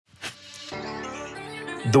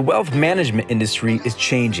The wealth management industry is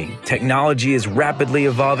changing, technology is rapidly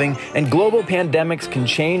evolving, and global pandemics can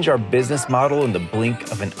change our business model in the blink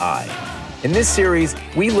of an eye. In this series,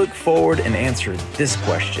 we look forward and answer this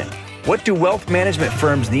question. What do wealth management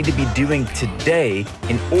firms need to be doing today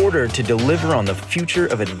in order to deliver on the future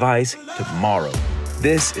of advice tomorrow?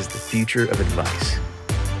 This is the Future of Advice.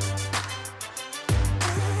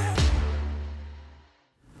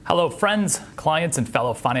 Hello, friends, clients, and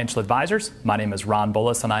fellow financial advisors. My name is Ron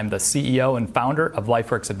Bullis, and I'm the CEO and founder of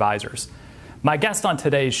Lifeworks Advisors. My guest on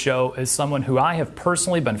today's show is someone who I have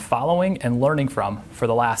personally been following and learning from for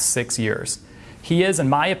the last 6 years. He is, in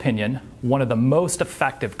my opinion, one of the most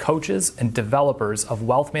effective coaches and developers of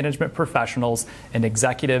wealth management professionals and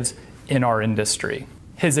executives in our industry.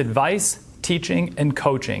 His advice, teaching, and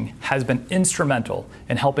coaching has been instrumental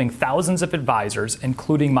in helping thousands of advisors,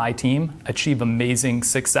 including my team, achieve amazing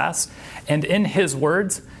success, and in his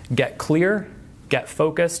words, get clear, get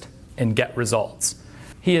focused, and get results.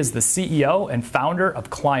 He is the CEO and founder of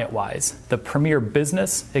ClientWise, the premier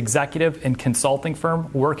business, executive, and consulting firm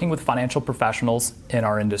working with financial professionals in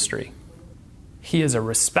our industry. He is a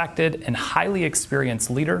respected and highly experienced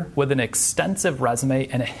leader with an extensive resume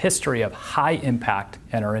and a history of high impact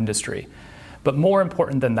in our industry. But more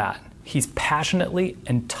important than that, he's passionately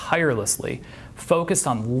and tirelessly focused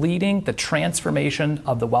on leading the transformation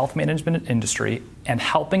of the wealth management industry and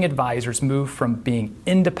helping advisors move from being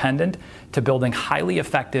independent to building highly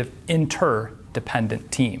effective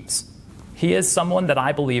interdependent teams. He is someone that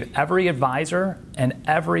I believe every advisor and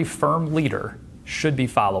every firm leader should be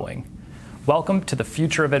following. Welcome to the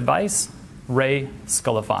Future of Advice, Ray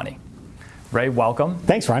Sclafani. Ray, welcome.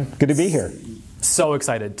 Thanks, Ron. Good to be here. So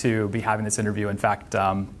excited to be having this interview. In fact,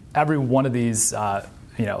 every one of these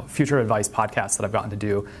Future Advice podcasts that I've gotten to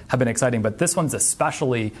do have been exciting, but this one's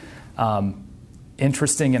especially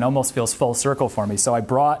interesting and almost feels full circle for me. So I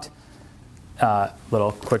brought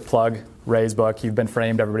little quick plug, Ray's book, You've Been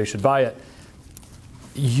Framed, Everybody Should Buy It.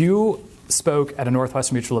 You spoke at a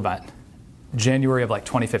Northwestern Mutual event, January of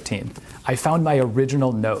 2015. I found my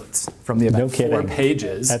original notes from the event, 4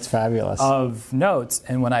 pages. That's fabulous. Of notes,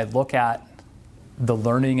 and when I look at the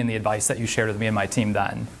learning and the advice that you shared with me and my team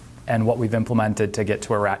then, and what we've implemented to get to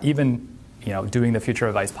where we're at, even doing the Future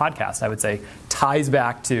Advice podcast, I would say ties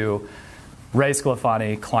back to Ray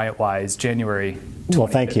Sclafani, ClientWise, January 2015. Well,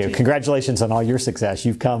 thank you. Congratulations on all your success.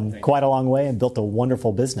 You've come quite a long way and built a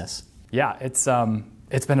wonderful business. Yeah, it's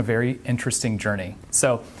been a very interesting journey.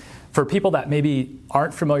 So for people that maybe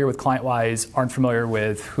aren't familiar with ClientWise, aren't familiar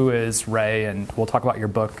with who is Ray, and we'll talk about your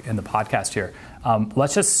book in the podcast here,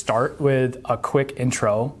 let's just start with a quick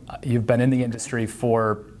intro. You've been in the industry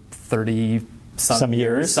for 30-some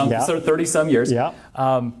years. 30-some years. Yeah.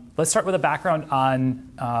 Let's start with a background on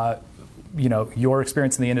your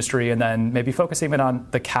experience in the industry, and then maybe focus even on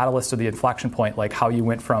the catalyst or the inflection point, like how you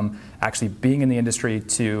went from actually being in the industry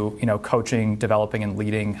to coaching, developing, and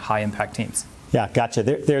leading high-impact teams. Yeah, gotcha.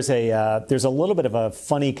 There's a little bit of a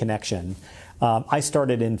funny connection. I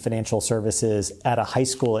started in financial services at a high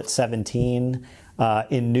school at 17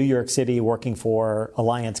 in New York City working for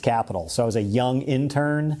Alliance Capital. So I was a young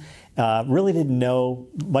intern, really didn't know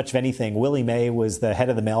much of anything. Willie May was the head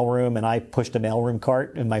of the mailroom, and I pushed a mailroom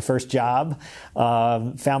cart in my first job.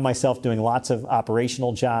 Found myself doing lots of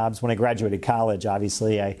operational jobs. When I graduated college,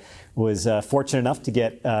 obviously, I was fortunate enough to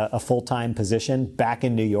get a full-time position back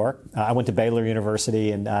in New York. I went to Baylor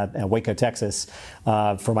University in Waco, Texas,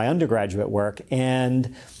 for my undergraduate work.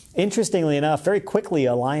 And interestingly enough, very quickly,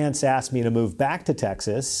 Alliance asked me to move back to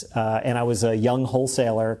Texas, and I was a young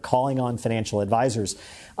wholesaler calling on financial advisors.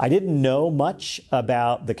 I didn't know much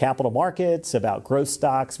about the capital markets, about growth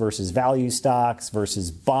stocks versus value stocks versus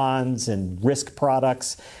bonds and risk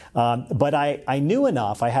products. But I knew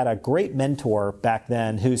enough. I had a great mentor back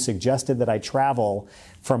then who suggested that I travel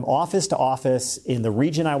from office to office in the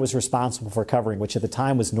region I was responsible for covering, which at the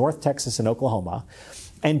time was North Texas and Oklahoma,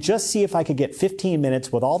 and just see if I could get 15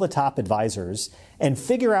 minutes with all the top advisors and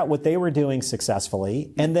figure out what they were doing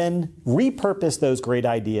successfully, and then repurpose those great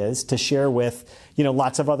ideas to share with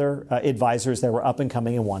lots of other advisors that were up and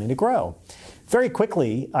coming and wanting to grow. Very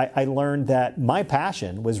quickly, I learned that my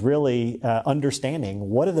passion was really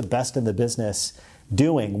understanding what are the best in the business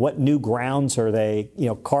doing, what new grounds are they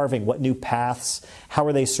carving, what new paths, how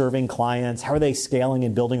are they serving clients, how are they scaling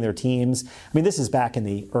and building their teams. I mean, this is back in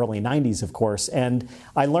the early 90s, of course, and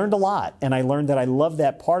I learned a lot, and I learned that I loved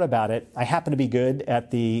that part about it. I happen to be good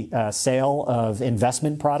at the sale of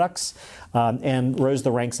investment products, and rose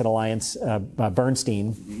the ranks at Alliance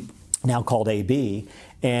Bernstein, now called AB.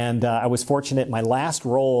 And I was fortunate. My last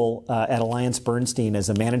role at AllianceBernstein as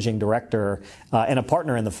a managing director and a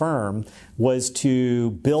partner in the firm was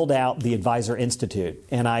to build out the Advisor Institute.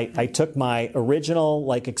 And I took my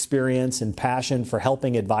original experience and passion for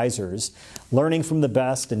helping advisors, learning from the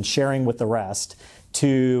best and sharing with the rest,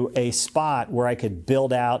 to a spot where I could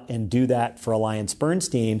build out and do that for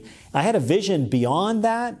AllianceBernstein. I had a vision beyond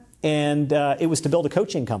that, and it was to build a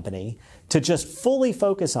coaching company to just fully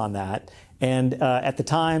focus on that. And at the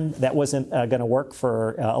time, that wasn't going to work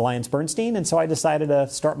for AllianceBernstein, and so I decided to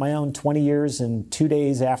start my own 20 years and 2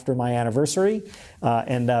 days after my anniversary,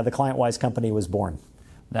 and the ClientWise company was born.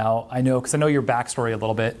 Now, I know your backstory a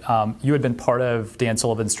little bit. You had been part of Dan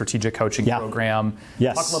Sullivan's strategic coaching program.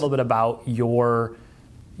 Yes. Talk a little bit about your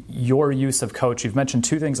use of coach. You've mentioned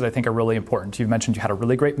two things that I think are really important. You've mentioned you had a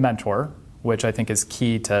really great mentor, which I think is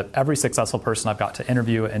key to every successful person I've got to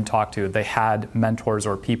interview and talk to. They had mentors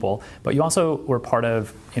or people, but you also were part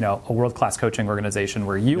of a world-class coaching organization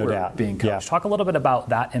where you were being coached. Yeah. Talk a little bit about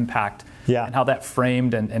that impact and how that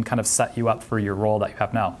framed and kind of set you up for your role that you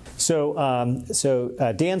have now. So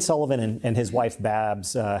Dan Sullivan and his wife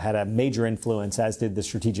Babs had a major influence, as did the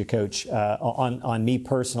strategic coach, on me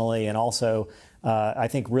personally, and also I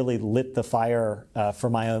think really lit the fire for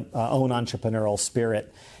my own entrepreneurial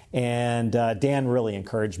spirit. And Dan really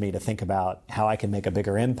encouraged me to think about how I can make a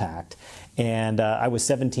bigger impact. And I was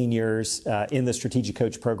 17 years in the Strategic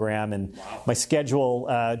Coach program, and my schedule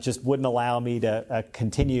just wouldn't allow me to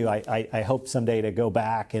continue. I hope someday to go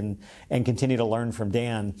back and continue to learn from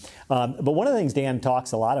Dan. But one of the things Dan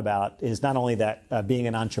talks a lot about is not only that being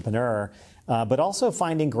an entrepreneur, but also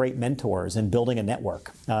finding great mentors and building a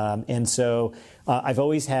network. And so I've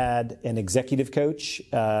always had an executive coach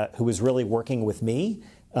who was really working with me,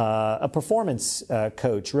 a performance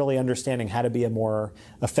coach, really understanding how to be a more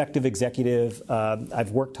effective executive.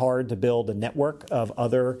 I've worked hard to build a network of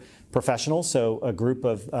other professionals, so a group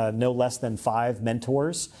of no less than 5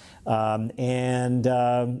 mentors, and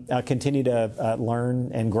continue to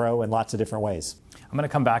learn and grow in lots of different ways. I'm going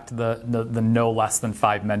to come back to the no less than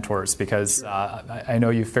 5 mentors, because I know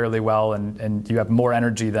you fairly well, and you have more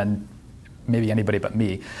energy than maybe anybody but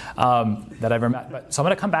me that I've ever met. So I'm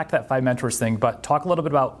going to come back to that 5 mentors thing, but talk a little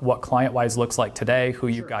bit about what ClientWise looks like today, who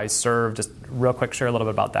you guys serve. Just real quick, share a little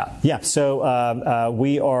bit about that. Yeah, so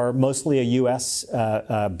we are mostly a U.S.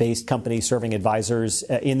 Based company serving advisors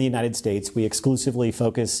in the United States. We exclusively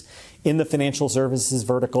focus in the financial services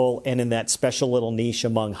vertical and in that special little niche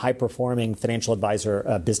among high-performing financial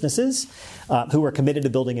advisor businesses who are committed to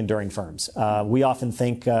building enduring firms. We often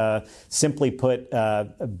think, simply put,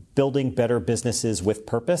 building better businesses with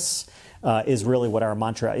purpose is really what our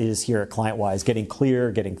mantra is here at ClientWise: getting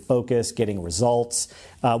clear, getting focused, getting results.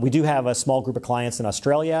 We do have a small group of clients in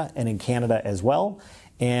Australia and in Canada as well.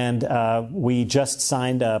 And we just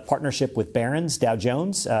signed a partnership with Barron's Dow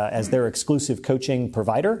Jones as their exclusive coaching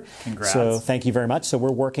provider. Congrats. So thank you very much. So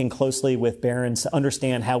we're working closely with Barron's to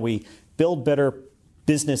understand how we build better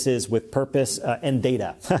businesses with purpose and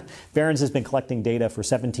data. Barron's has been collecting data for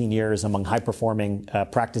 17 years among high-performing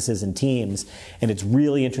practices and teams, and it's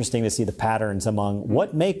really interesting to see the patterns among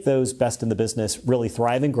what make those best in the business really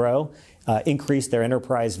thrive and grow, increase their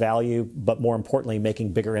enterprise value, but more importantly,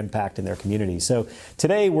 making bigger impact in their community. So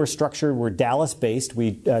today we're Dallas-based.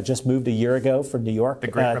 We just moved a year ago from New York the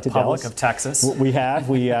great to Republic Dallas. of Texas. We have.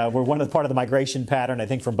 We're one of the part of the migration pattern, I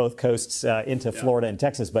think, from both coasts into Florida and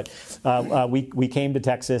Texas. But we came to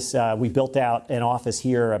Texas. We built out an office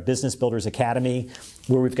here, a Business Builders Academy,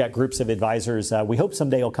 where we've got groups of advisors. We hope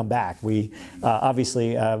someday it'll come back. We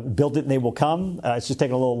obviously built it and they will come. It's just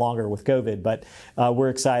taking a little longer with COVID, but we're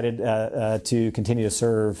excited to continue to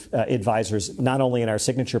serve advisors, not only in our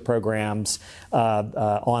signature programs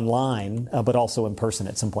online, but also in person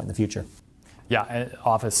at some point in the future. Yeah,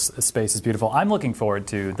 office space is beautiful. I'm looking forward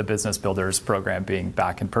to the Business Builders program being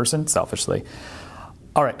back in person, selfishly.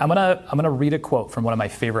 All right, I'm gonna read a quote from one of my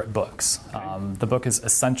favorite books. The book is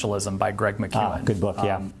Essentialism by Greg McKeown. Good book,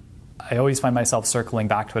 yeah. I always find myself circling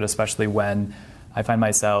back to it, especially when I find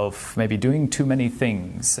myself maybe doing too many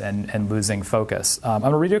things and losing focus. I'm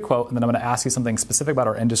going to read you a quote, and then I'm going to ask you something specific about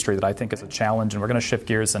our industry that I think is a challenge, and we're going to shift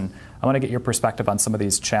gears, and I want to get your perspective on some of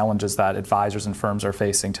these challenges that advisors and firms are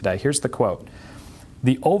facing today. Here's the quote.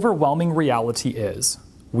 "The overwhelming reality is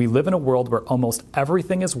we live in a world where almost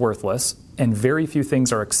everything is worthless and very few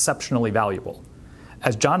things are exceptionally valuable.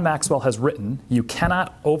 As John Maxwell has written, you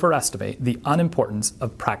cannot overestimate the unimportance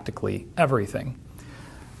of practically everything."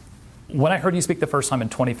 When I heard you speak the first time in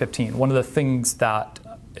 2015, one of the things that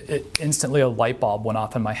instantly a light bulb went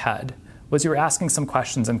off in my head was you were asking some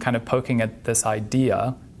questions and kind of poking at this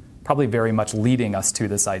idea probably very much leading us to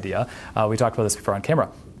this idea. We talked about this before on camera,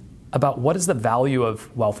 about what is the value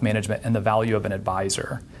of wealth management and the value of an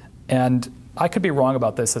advisor. And I could be wrong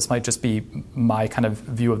about this. This might just be my kind of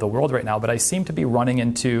view of the world right now, but I seem to be running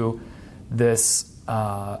into this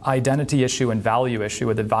identity issue and value issue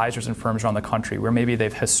with advisors and firms around the country, where maybe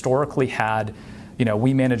they've historically had,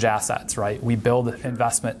 we manage assets, right? We build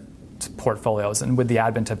investment portfolios, and with the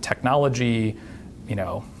advent of technology,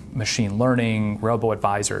 machine learning,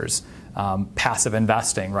 robo-advisors, passive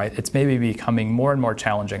investing, right? It's maybe becoming more and more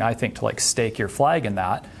challenging, I think, to stake your flag in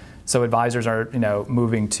that. So advisors are,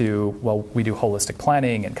 moving to, we do holistic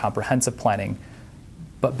planning and comprehensive planning,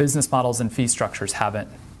 but business models and fee structures haven't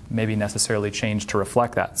maybe necessarily changed to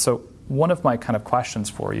reflect that. So one of my kind of questions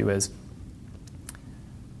for you is,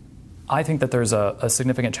 I think that there's a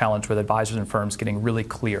significant challenge with advisors and firms getting really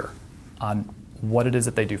clear on what it is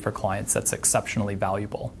that they do for clients that's exceptionally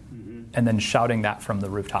valuable, and then shouting that from the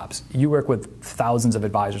rooftops. You work with thousands of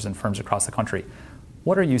advisors and firms across the country.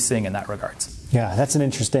 What are you seeing in that regards? Yeah, that's an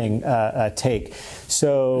interesting take.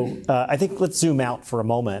 So I think let's zoom out for a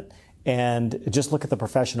moment and just look at the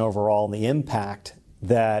profession overall and the impact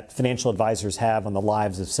that financial advisors have on the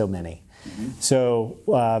lives of so many.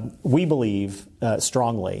 So we believe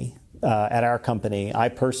strongly at our company, I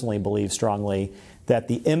personally believe strongly, that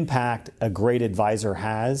the impact a great advisor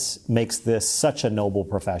has makes this such a noble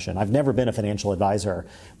profession. I've never been a financial advisor,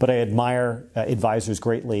 but I admire advisors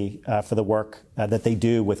greatly for the work that they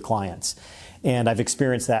do with clients. And I've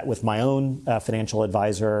experienced that with my own financial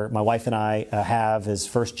advisor. My wife and I have as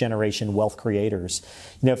first-generation wealth creators.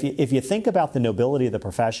 If you think about the nobility of the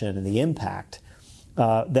profession and the impact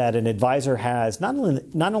that an advisor has, not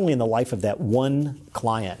only in the life of that one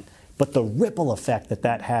client, but the ripple effect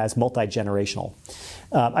that has multi-generational.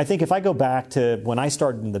 I think if I go back to when I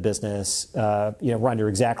started in the business, Ron, you're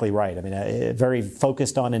exactly right. I mean, very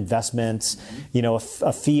focused on investments,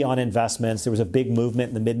 a fee on investments. There was a big movement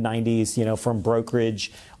in the mid-90s, from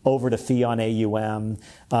brokerage over to fee on AUM.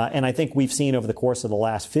 And I think we've seen over the course of the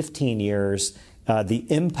last 15 years the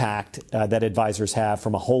impact that advisors have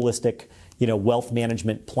from a holistic wealth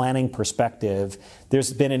management planning perspective.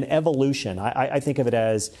 There's been an evolution. I think of it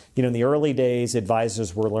as, in the early days,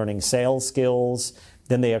 advisors were learning sales skills.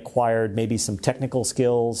 Then they acquired maybe some technical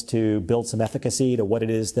skills to build some efficacy to what it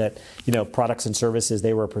is that, products and services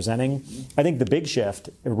they were presenting. I think the big shift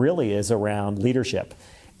really is around leadership,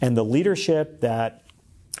 and the leadership that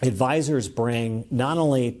advisors bring not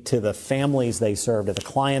only to the families they serve, to the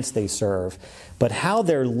clients they serve, but how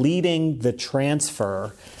they're leading the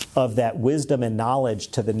transfer of that wisdom and knowledge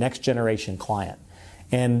to the next generation client.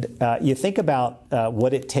 And you think about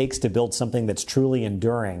what it takes to build something that's truly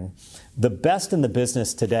enduring. The best in the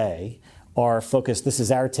business today are focused, this is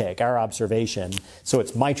our take, our observation, so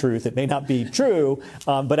it's my truth, it may not be true,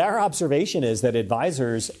 but our observation is that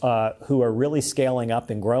advisors who are really scaling up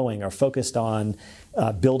and growing are focused on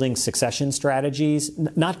building succession strategies,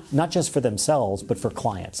 not just for themselves, but for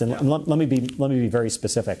clients. And let me be very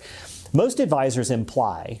specific. Most advisors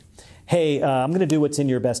imply, hey, I'm going to do what's in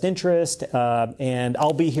your best interest, and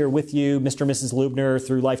I'll be here with you, Mr. and Mrs. Lubner,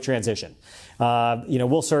 through life transition.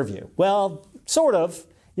 We'll serve you. Well, sort of.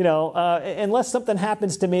 Unless something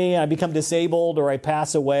happens to me, I become disabled, or I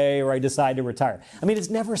pass away, or I decide to retire. I mean, it's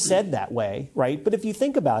never said that way, right? But if you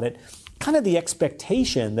think about it, kind of the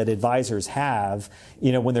expectation that advisors have,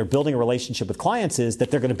 when they're building a relationship with clients is that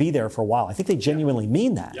they're going to be there for a while. I think they genuinely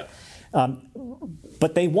mean that. Yeah.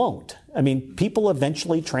 But they won't. I mean, people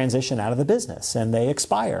eventually transition out of the business and they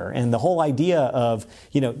expire. And the whole idea of,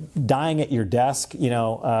 dying at your desk,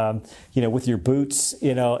 with your boots,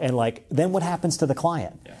 and then what happens to the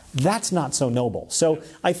client? Yeah. That's not so noble. So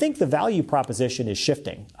I think the value proposition is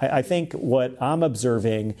shifting. I think what I'm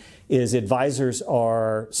observing is advisors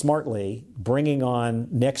are smartly bringing on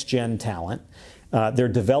next-gen talent. They're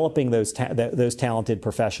developing those talented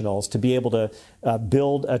professionals to be able to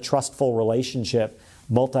build a trustful relationship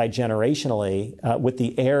multi-generationally with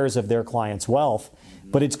the heirs of their clients' wealth.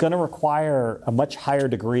 But it's going to require a much higher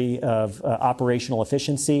degree of operational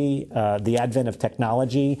efficiency, the advent of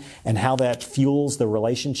technology, and how that fuels the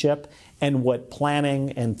relationship, and what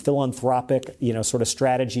planning and philanthropic, sort of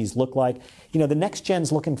strategies look like. The next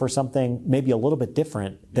gen's looking for something maybe a little bit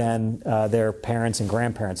different than their parents and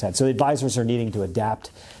grandparents had. So the advisors are needing to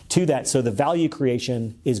adapt to that. So the value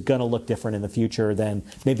creation is going to look different in the future than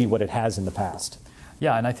maybe what it has in the past.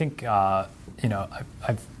 Yeah, and I think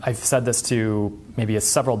I've said this to maybe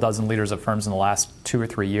several dozen leaders of firms in the last 2 or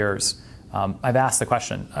 3 years. I've asked the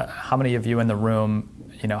question: how many of you in the room,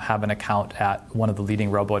 have an account at one of the leading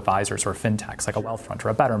robo-advisors or fintechs, like a Wealthfront or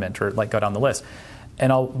a Betterment, or go down the list?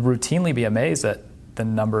 And I'll routinely be amazed that the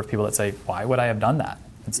number of people that say, why would I have done that?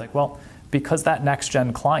 It's like, well, because that next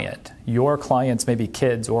gen client, your clients may be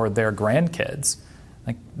kids or their grandkids,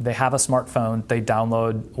 like they have a smartphone, they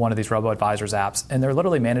download one of these robo-advisors apps, and they're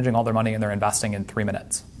literally managing all their money and they're investing in 3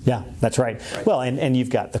 minutes. Yeah, that's right. Well, and you've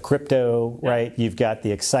got the crypto, right? You've got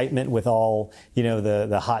the excitement with all,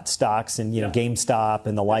 the hot stocks and, GameStop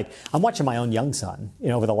and the like. I'm watching my own young son,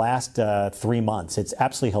 over the last 3 months. It's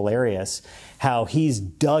absolutely hilarious how he's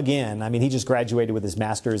dug in. I mean, he just graduated with his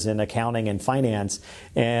master's in accounting and finance,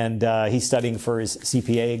 and he's studying for his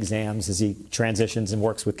CPA exams as he transitions and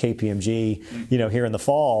works with KPMG, here in the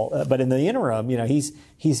fall. But in the interim, he's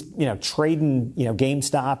trading,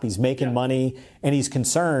 GameStop. He's making money, and he's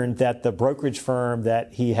concerned that the brokerage firm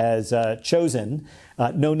that he has chosen,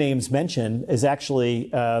 no names mentioned, is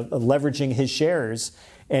actually leveraging his shares.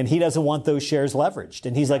 And he doesn't want those shares leveraged.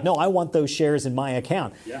 And he's like, no, I want those shares in my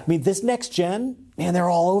account. Yeah. I mean, this next gen, man, they're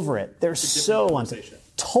all over it. They're so on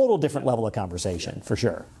total different level of conversation, for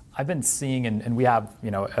sure. I've been seeing, and we have,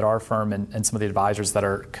 at our firm and some of the advisors that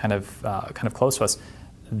are kind of close to us,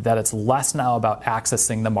 that it's less now about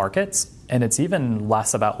accessing the markets, and it's even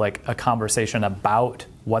less about like a conversation about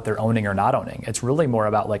what they're owning or not owning. It's really more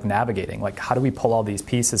about like navigating, like how do we pull all these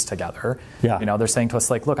pieces together? Yeah. They're saying to us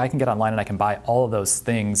like, look, I can get online and I can buy all of those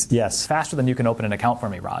things faster than you can open an account for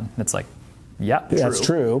me, Ron. And it's like, yeah, true. That's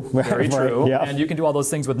true. Very true. Yeah. And you can do all those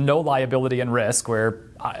things with no liability and risk, where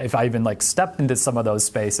if I even like step into some of those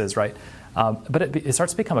spaces, right? But it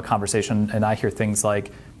starts to become a conversation, and I hear things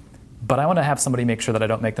like, but I want to have somebody make sure that I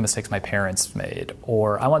don't make the mistakes my parents made,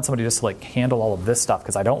 or I want somebody just to like handle all of this stuff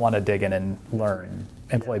because I don't want to dig in and learn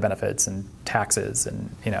employee benefits and taxes and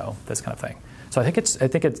this kind of thing. So I think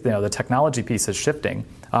it's the technology piece is shifting.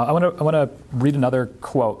 I want to read another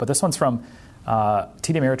quote, but this one's from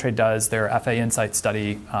TD Ameritrade does their FA Insight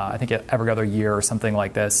study. I think every other year or something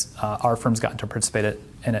like this. Our firm's gotten to participate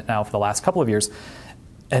in it now for the last couple of years,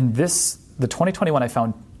 and the 2021 I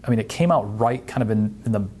found. I mean, it came out right kind of in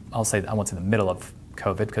the, I won't say the middle of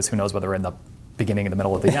COVID, because who knows whether we're in the beginning and the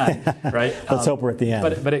middle of the end, right? Let's hope we're at the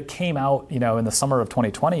end. But it came out, in the summer of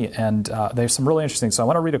 2020, and there's some really interesting. So I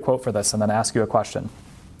want to read a quote for this and then ask you a question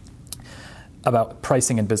about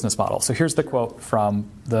pricing and business model. So here's the quote from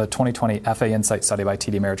the 2020 FA Insight study by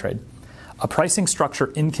TD Ameritrade. A pricing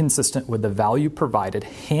structure inconsistent with the value provided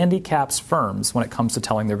handicaps firms when it comes to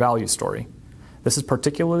telling their value story. This is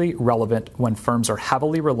particularly relevant when firms are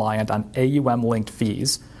heavily reliant on AUM-linked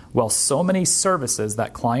fees, while so many services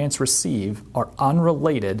that clients receive are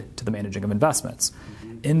unrelated to the managing of investments.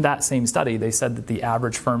 In that same study, they said that the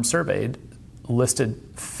average firm surveyed listed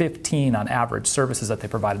 15 on average services that they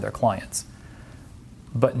provided their clients.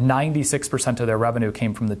 But 96% of their revenue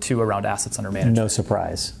came from the two around assets under management. No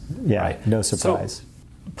surprise. Yeah, right? No surprise.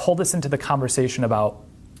 So pull this into the conversation about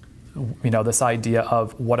this idea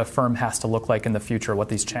of what a firm has to look like in the future, what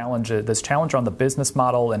this challenge on the business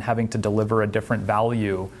model and having to deliver a different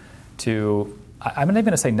value to, I'm not even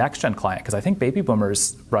going to say next gen client, because I think baby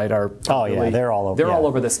boomers, right, are they're all over. All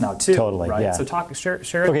over this now too. Totally, right? Yeah. So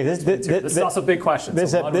share. Okay, this is also a big question.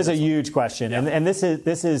 This is a huge question, and this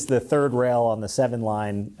is the third rail on the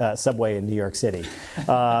 7-line subway in New York City.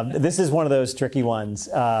 This is one of those tricky ones,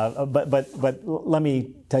 but let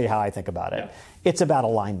me tell you how I think about it. Yeah. It's about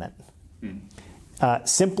alignment.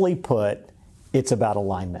 Simply put, it's about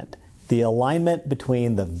alignment. The alignment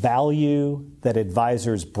between the value that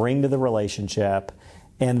advisors bring to the relationship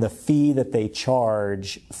and the fee that they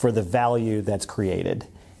charge for the value that's created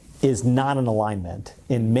is not an alignment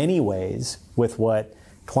in many ways with what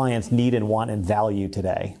clients need and want and value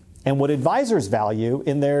today, and what advisors value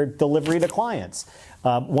in their delivery to clients.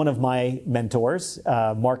 One of my mentors,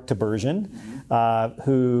 Mark Tibersion,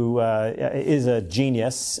 who is a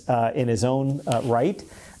genius in his own right,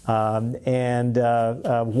 and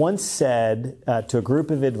once said to a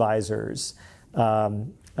group of advisors,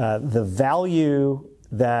 the value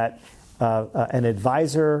that an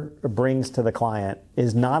advisor brings to the client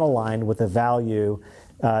is not aligned with the value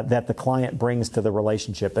that the client brings to the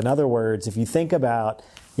relationship. In other words, if you think about,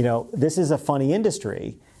 this is a funny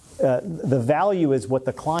industry. The value is what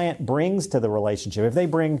the client brings to the relationship. If they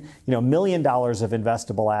bring, $1 million of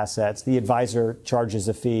investable assets, the advisor charges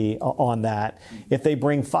a fee on that. If they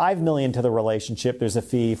bring $5 million to the relationship, there's a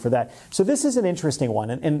fee for that. So this is an interesting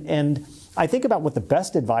one. And I think about what the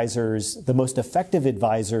best advisors, the most effective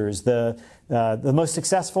advisors, the most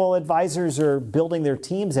successful advisors are building their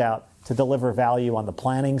teams out to deliver value on the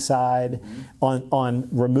planning side, on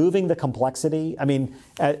removing the complexity. I mean,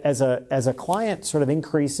 as a client sort of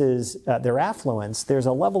increases their affluence, there's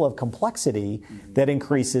a level of complexity that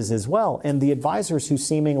increases as well. And the advisors who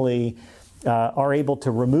seemingly are able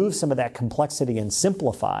to remove some of that complexity and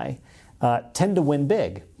simplify tend to win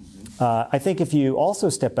big. I think if you also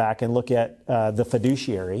step back and look at the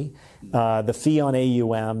fiduciary, the fee on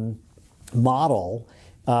AUM model,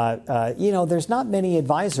 there's not many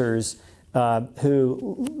advisors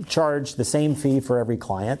who charge the same fee for every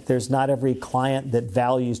client. There's not every client that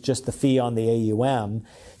values just the fee on the AUM.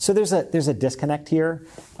 So there's a disconnect here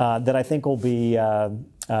that I think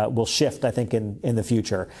will shift, I think, in the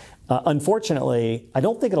future. Unfortunately, I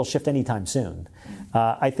don't think it'll shift anytime soon.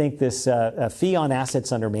 I think this fee on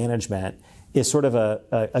assets under management is sort of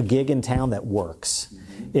a gig in town that works.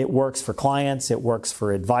 It works for clients, it works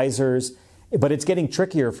for advisors, but it's getting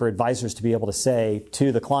trickier for advisors to be able to say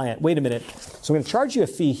to the client, wait a minute, so I'm going to charge you a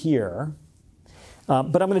fee here,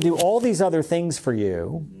 but I'm going to do all these other things for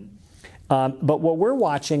you. But what we're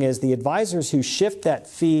watching is the advisors who shift that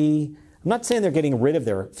fee. I'm not saying they're getting rid of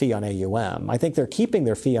their fee on AUM. I think they're keeping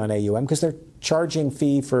their fee on AUM because they're charging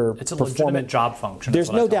fee for it's a legitimate job function.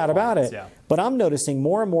 There's no doubt about it. Yeah. But I'm noticing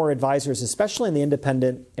more and more advisors, especially in the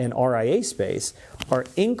independent and RIA space, are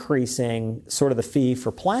increasing sort of the fee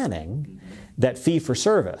for planning, that fee for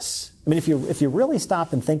service. I mean, if you really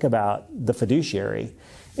stop and think about the fiduciary,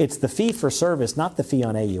 it's the fee for service, not the fee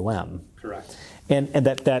on AUM. Correct. And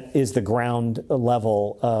that is the ground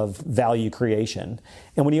level of value creation.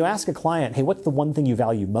 And when you ask a client, hey, what's the one thing you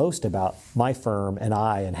value most about my firm and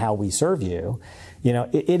I and how we serve you?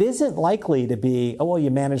 It isn't likely to be, oh, well,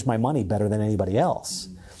 you manage my money better than anybody else.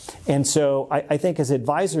 And so I think as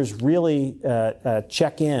advisors really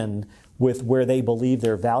check in with where they believe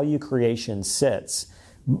their value creation sits,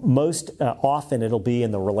 most often it'll be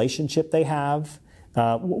in the relationship they have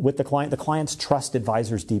with the client. The clients trust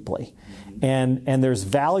advisors deeply. And there's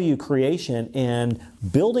value creation in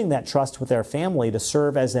building that trust with their family to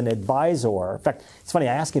serve as an advisor. In fact, it's funny,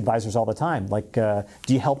 I ask advisors all the time, like, do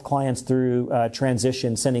you help clients through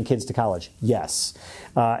transition, sending kids to college? Yes.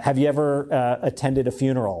 Have you ever attended a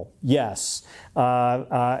funeral? Yes.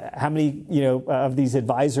 How many, of these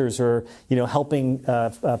advisors are, helping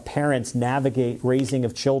parents navigate raising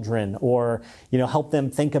of children, or, help them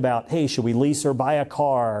think about, hey, should we lease or buy a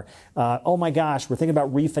car? Oh my gosh, we're thinking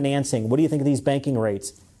about refinancing. What do you think of these banking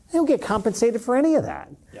rates? They don't get compensated for any of that.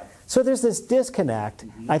 Yeah. So there's this disconnect.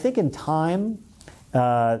 I think in time,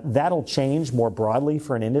 that'll change more broadly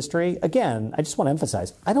for an industry. Again, I just want to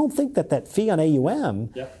emphasize, I don't think that fee on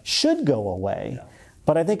AUM should go away. Yeah.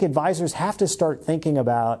 But I think advisors have to start thinking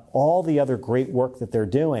about all the other great work that they're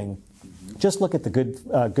doing. Just look at the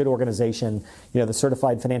good organization, the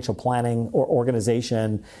certified financial planning or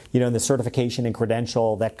organization, and the certification and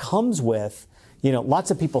credential that comes with, lots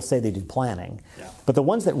of people say they do planning, but the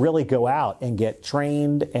ones that really go out and get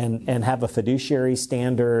trained and have a fiduciary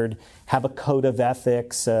standard, have a code of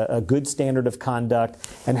ethics, a good standard of conduct,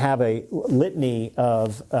 and have a litany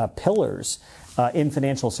of pillars in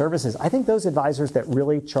financial services, I think those advisors that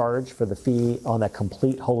really charge for the fee on that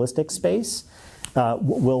complete holistic space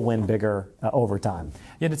will win bigger over time.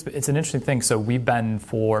 Yeah, it's an interesting thing. So we've been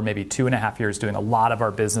for maybe 2.5 years doing a lot of our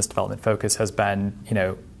business development focus has been,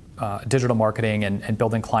 digital marketing and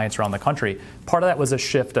building clients around the country. Part of that was a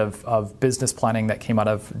shift of business planning that came out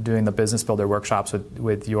of doing the business builder workshops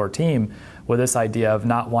with your team, with this idea of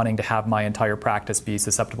not wanting to have my entire practice be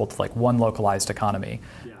susceptible to like one localized economy.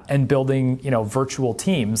 Yeah. And building, virtual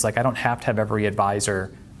teams. Like I don't have to have every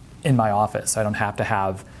advisor in my office. I don't have to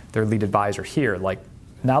have their lead advisor here. Like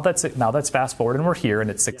now that's fast forward and we're here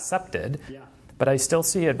and it's accepted. Yeah. But I still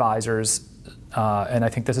see advisors, and I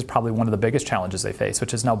think this is probably one of the biggest challenges they face,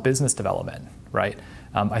 which is now business development, right?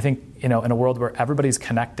 I think, in a world where everybody's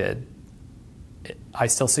connected, I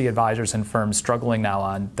still see advisors and firms struggling now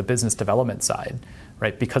on the business development side,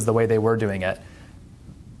 right? Because the way they were doing it.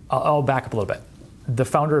 I'll back up a little bit. The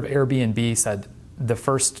founder of Airbnb said the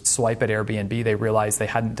first swipe at Airbnb, they realized they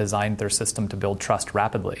hadn't designed their system to build trust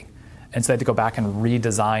rapidly. And so they had to go back and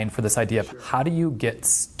redesign for this idea of how do you get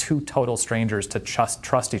two total strangers to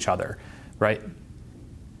trust each other, right?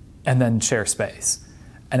 And then share space.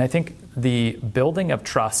 And I think the building of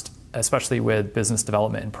trust, especially with business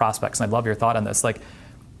development and prospects, and I'd love your thought on this, like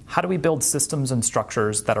how do we build systems and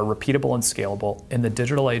structures that are repeatable and scalable in the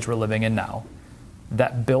digital age we're living in now,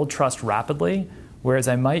 that build trust rapidly, whereas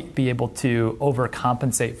I might be able to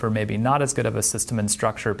overcompensate for maybe not as good of a system and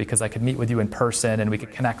structure because I could meet with you in person and we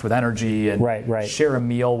could connect with energy and share a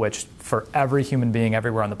meal, which for every human being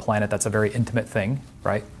everywhere on the planet, that's a very intimate thing,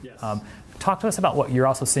 right? Yes. Talk to us about what you're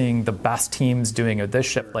also seeing the best teams doing at this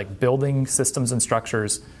shift, like building systems and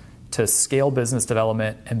structures to scale business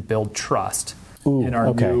development and build trust in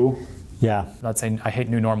our new Yeah. I'm not saying I hate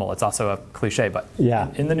new normal. It's also a cliche, but yeah.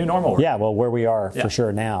 in the new normal. Yeah, well, where we are for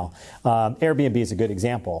sure now. Airbnb is a good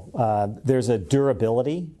example. There's a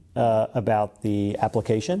durability about the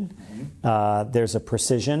application. There's a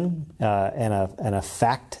precision and a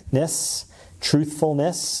factness,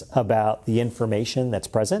 truthfulness about the information that's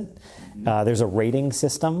present. There's a rating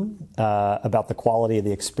system about the quality of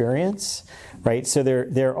the experience, right? So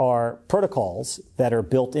there are protocols that are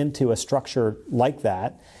built into a structure like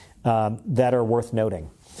that that are worth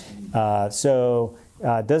noting. So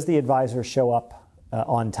does the advisor show up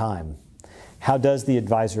on time? How does the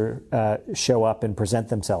advisor show up and present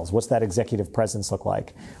themselves? What's that executive presence look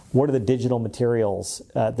like? What are the digital materials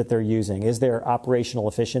that they're using? Is there operational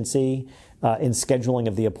efficiency in scheduling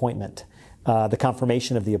of the appointment, the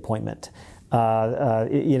confirmation of the appointment?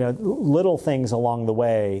 Little things along the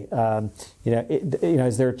way.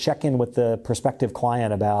 Is there a check-in with the prospective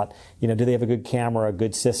client about, do they have a good camera, a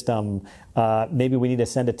good system? Maybe we need to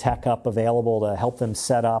send a tech up available to help them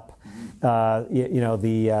set up,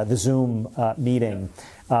 the Zoom meeting.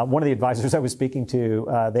 One of the advisors I was speaking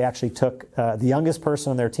to, they actually took the youngest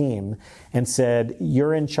person on their team and said,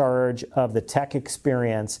 you're in charge of the tech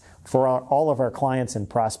experience for all of our clients and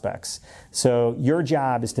prospects. So your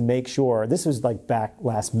job is to make sure, this was like back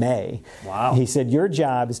last May. Wow. He said, your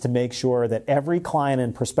job is to make sure that every client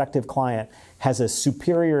and prospective client has a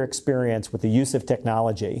superior experience with the use of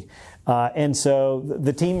technology. And so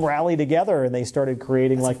the team rallied together and they started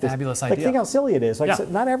creating That's like a this. fabulous like, idea. think how silly it is. Like, Yeah. so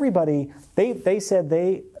not everybody, they said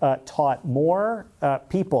they taught more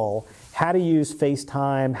people how to use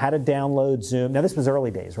FaceTime, how to download Zoom. Now, this was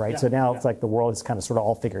early days, right? So now it's like the world has kind of sort of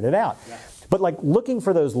all figured it out. Yeah. But like looking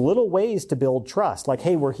for those little ways to build trust, like,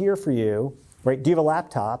 hey, we're here for you, right? Do you have a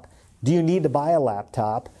laptop? Do you need to buy a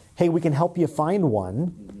laptop? Hey, we can help you find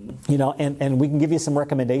one, and we can give you some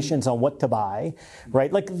recommendations on what to buy,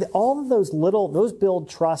 right? Like all of those build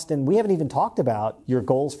trust, and we haven't even talked about your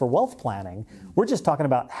goals for wealth planning. We're just talking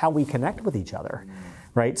about how we connect with each other,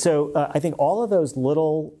 right? So I think all of those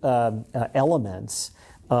little elements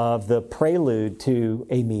of the prelude to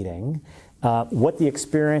a meeting, what the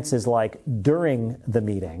experience is like during the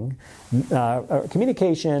meeting.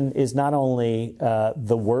 Communication is not only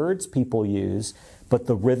the words people use, but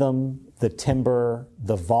the rhythm, the timbre,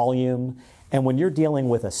 the volume. And when you're dealing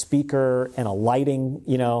with a speaker and a lighting,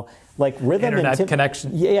 like rhythm Internet and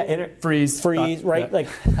connection. Freeze, right?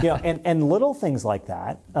 Yeah. And little things like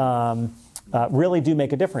that really do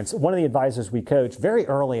make a difference. One of the advisors we coached very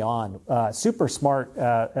early on, super smart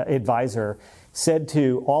advisor, said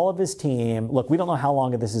to all of his team, look, we don't know how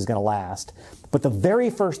long this is going to last, but the very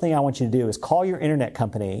first thing I want you to do is call your internet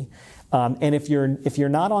company. And if you're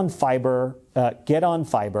not on fiber, get on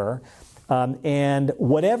fiber. And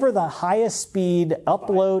whatever the highest speed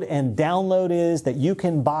upload and download is that you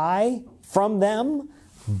can buy from them,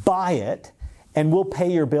 buy it, and we'll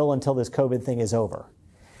pay your bill until this COVID thing is over.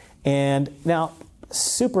 And now,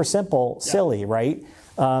 super simple, silly, right?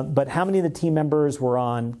 But how many of the team members were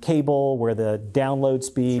on cable where the download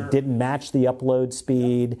speed didn't match the upload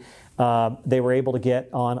speed? They were able to get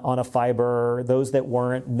on a fiber. Those that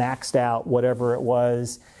weren't maxed out, whatever it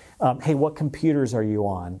was. Hey, what computers are you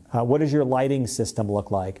on? What does your lighting system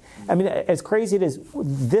look like? I mean, as crazy as it is,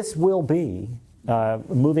 this will be,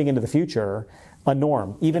 moving into the future, a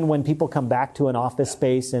norm. Even when people come back to an office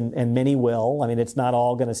space, and many will. I mean, it's not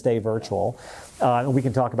all going to stay virtual. We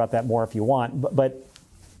can talk about that more if you want. But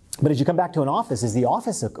as you come back to an office, is the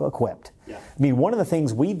office equipped? Yeah. I mean, one of the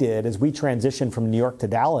things we did is we transitioned from New York to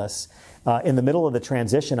Dallas. In the middle of the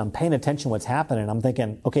transition, I'm paying attention to what's happening. I'm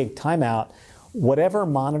thinking, okay, time out. Whatever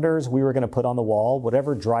monitors we were going to put on the wall,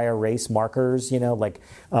 whatever dry erase markers,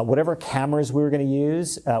 whatever cameras we were going to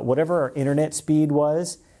use, whatever our internet speed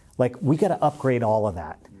was, we got to upgrade all of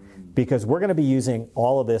that because we're going to be using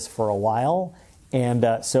all of this for a while. And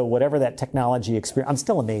so whatever that technology experience, I'm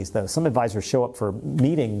still amazed though. Some advisors show up for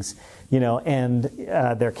meetings, and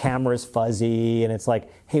their camera's fuzzy, and it's like,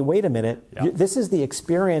 hey, wait a minute, this is the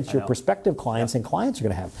experience your prospective clients and clients are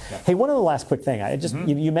going to have. Yeah. Hey, one of the last quick thing, I just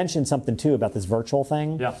you mentioned something too about this virtual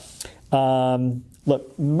thing. Yeah.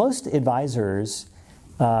 Look, most advisors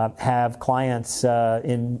have clients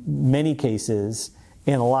in many cases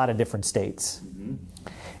in a lot of different states,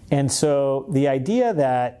 and so the idea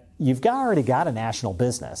that you've already got a national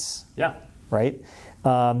business. Yeah. Right?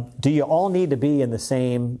 Do you all need to be in the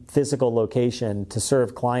same physical location to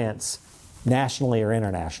serve clients nationally or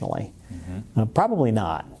internationally? Probably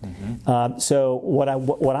not. So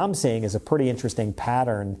what I'm seeing is a pretty interesting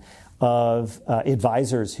pattern of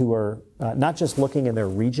advisors who are not just looking in their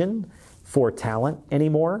region for talent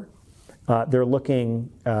anymore, they're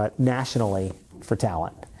looking nationally for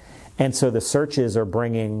talent. And so the searches are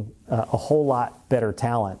bringing a whole lot better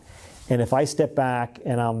talent. And if I step back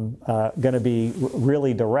and I'm going to be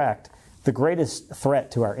really direct, the greatest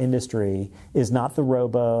threat to our industry is not the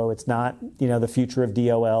robo, it's not the future of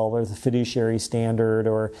DOL or the fiduciary standard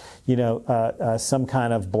or some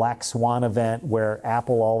kind of black swan event where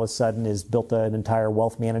Apple all of a sudden has built an entire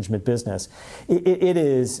wealth management business. It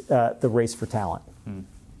is the race for talent.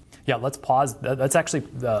 Yeah, let's pause. That's actually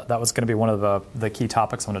that was going to be one of the key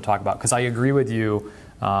topics I want to talk about, because I agree with you.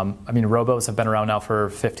 Robos have been around now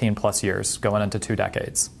for 15 plus years, going into 2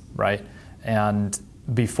 decades, right? And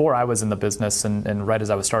before I was in the business and right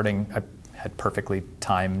as I was starting, I had perfectly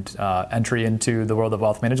timed entry into the world of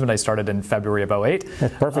wealth management. I started in February of 2008.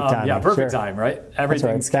 That's perfect time. Yeah, perfect time, right?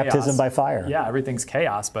 Everything's chaos. Baptism by fire. Yeah, everything's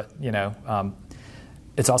chaos, but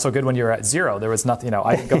it's also good when you're at zero. There was nothing,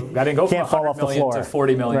 I didn't go from 100 million to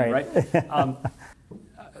 40 million, right?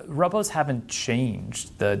 Robos haven't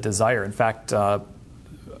changed the desire. In fact,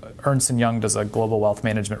 Ernst & Young does a global wealth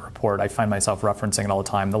management report. I find myself referencing it all the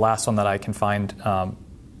time. The last one that I can find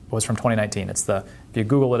was from 2019. If you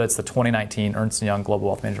Google it, it's the 2019 Ernst & Young Global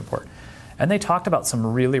Wealth Management Report. And they talked about some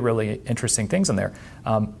really, really interesting things in there.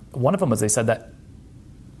 One of them was they said that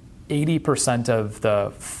 80% of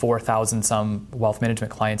the 4,000 some wealth management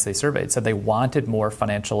clients they surveyed said they wanted more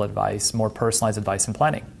financial advice, more personalized advice and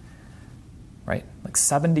planning. Right? Like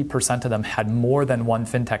 70% of them had more than one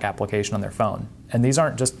fintech application on their phone. And these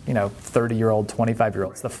aren't just 30-year-old,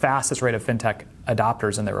 25-year-olds. The fastest rate of fintech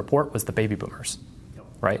adopters in their report was the baby boomers,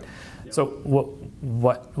 right? Yep. So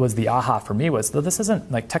what was the aha for me was that this isn't,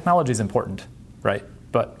 technology is important, right?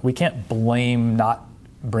 But we can't blame not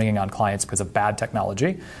bringing on clients because of bad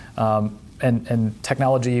technology. And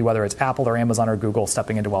technology, whether it's Apple or Amazon or Google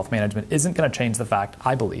stepping into wealth management, isn't going to change the fact,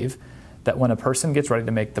 I believe, that when a person gets ready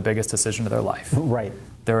to make the biggest decision of their life, right,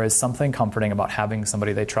 there is something comforting about having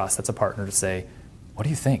somebody they trust that's a partner to say, what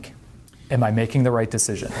do you think? Am I making the right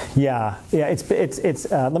decision? Yeah. It's.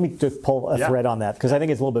 Let me just pull a thread on that, because I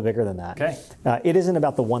think it's a little bit bigger than that. Okay. It isn't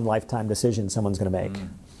about the one lifetime decision someone's going to make.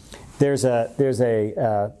 There's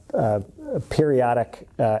a periodic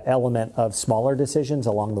element of smaller decisions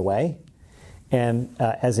along the way, and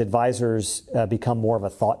as advisors become more of a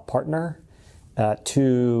thought partner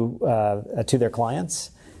to their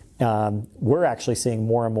clients, we're actually seeing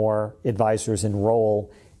more and more advisors enroll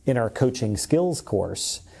in our coaching skills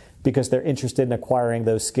course because they're interested in acquiring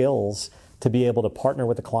those skills to be able to partner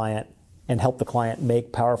with the client and help the client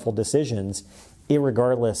make powerful decisions,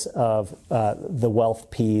 irregardless of the wealth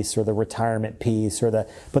piece or the retirement piece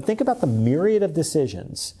but think about the myriad of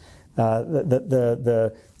decisions.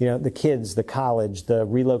 The kids, the college, the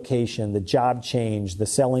relocation, the job change, the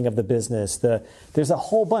selling of the business, there's a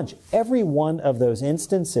whole bunch. Every one of those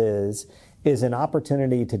instances is an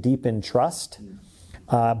opportunity to deepen trust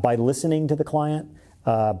by listening to the client,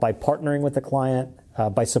 by partnering with the client,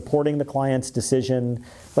 by supporting the client's decision.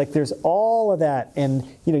 There's all of that. And,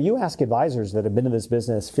 you ask advisors that have been in this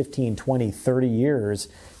business 15, 20, 30 years,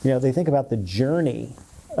 they think about the journey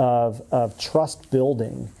of trust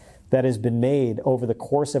building that has been made over the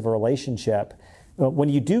course of a relationship. When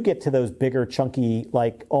you do get to those bigger, chunky,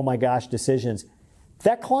 oh my gosh, decisions,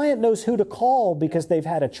 that client knows who to call because they've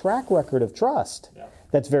had a track record of trust. Yeah.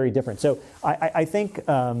 That's very different. So I think,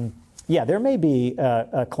 there may be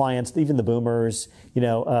clients, even the boomers,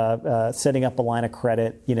 setting up a line of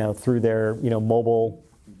credit, through their, mobile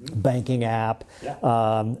banking app.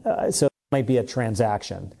 Yeah. So it might be a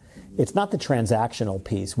transaction. It's not the transactional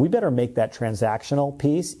piece. We better make that transactional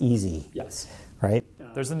piece easy. Yes. Right?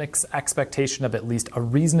 There's an expectation of at least a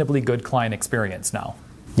reasonably good client experience now.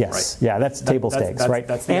 Yes. Right? Yeah, that's table stakes, right?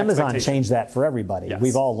 That's Amazon changed that for everybody. Yes.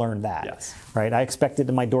 We've all learned that. Yes. Right? I expect it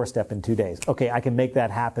to my doorstep in 2 days. Okay, I can make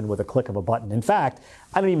that happen with a click of a button. In fact,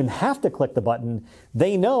 I don't even have to click the button.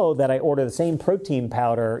 They know that I order the same protein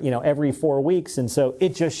powder, every 4 weeks, and so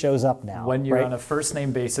it just shows up now. When you're on a first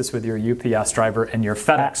name basis with your UPS driver and your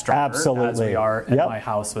FedEx driver, absolutely, as we are at my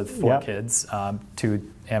house with 4 kids,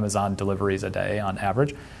 2 Amazon deliveries a day on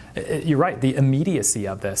average. You're right. The immediacy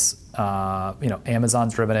of this,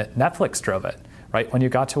 Amazon's driven it. Netflix drove it, right? When you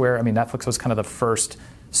got to where, Netflix was kind of the first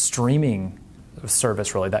streaming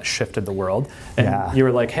service really that shifted the world. And you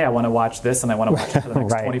were like, hey, I want to watch this and I want to watch it for the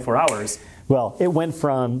next 24 hours. Well, it went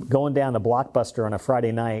from going down to Blockbuster on a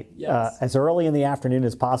Friday night as early in the afternoon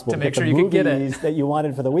as possible to make sure you could get it that you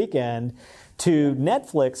wanted for the weekend, to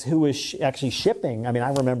Netflix, who was actually shipping.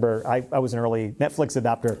 I remember I was an early Netflix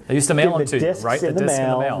adopter. They used to mail them to you, right? The discs in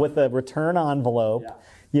the mail with a return envelope.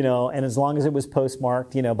 Yeah. And as long as it was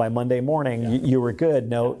postmarked, by Monday morning, you were good.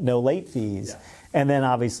 No late fees. Yeah. And then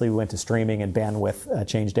obviously we went to streaming, and bandwidth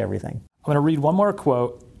changed everything. I'm going to read one more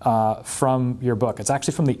quote from your book. It's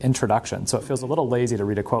actually from the introduction, so it feels a little lazy to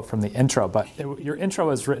read a quote from the intro, but your intro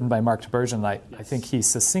was written by Mark Tiberghien, and I think he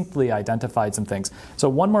succinctly identified some things. So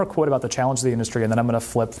one more quote about the challenge of the industry, and then I'm going to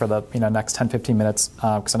flip for the next 10, 15 minutes,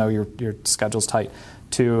 because I know your schedule's tight,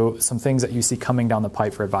 to some things that you see coming down the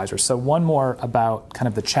pipe for advisors. So one more about kind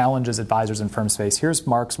of the challenges advisors and firms face. Here's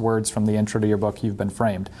Mark's words from the intro to your book, You've Been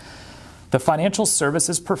Framed. The financial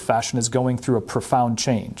services profession is going through a profound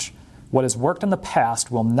change. What has worked in the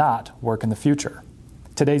past will not work in the future.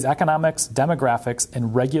 Today's economics, demographics,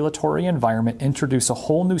 and regulatory environment introduce a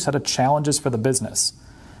whole new set of challenges for the business.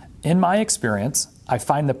 In my experience, I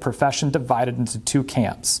find the profession divided into two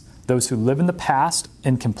camps: those who live in the past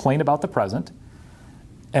and complain about the present,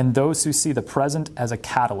 and those who see the present as a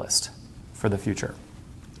catalyst for the future.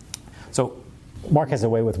 So Mark has a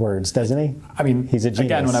way with words, doesn't he? I mean, he's a genius.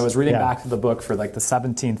 Again, when I was reading back to the book for like the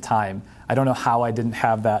 17th time, I don't know how I didn't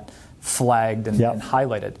have that flagged and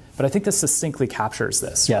highlighted. But I think this succinctly captures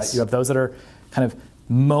this. Yes. Right? You have those that are kind of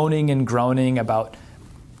moaning and groaning about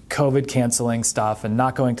COVID canceling stuff and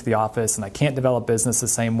not going to the office, and I can't develop business the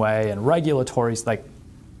same way, and regulatory, like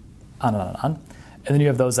on and on and on. And then you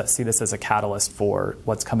have those that see this as a catalyst for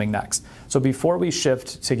what's coming next. So before we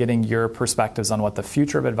shift to getting your perspectives on what the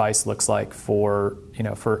future of advice looks like for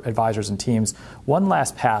advisors and teams, one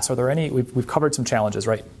last pass. Are there any? We've covered some challenges,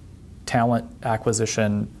 right? Talent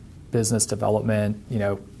acquisition, business development,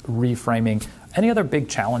 reframing. Any other big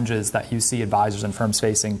challenges that you see advisors and firms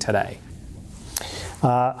facing today?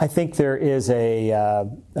 I think there is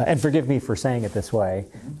and forgive me for saying it this way,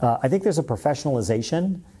 I think there's a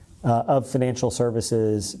professionalization of financial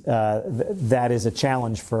services that is a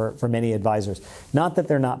challenge for many advisors. Not that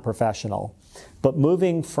they're not professional, but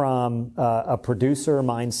moving from a producer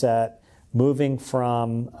mindset, moving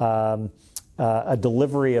from a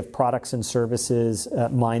delivery of products and services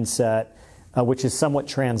mindset, which is somewhat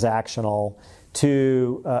transactional,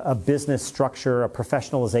 to a business structure, a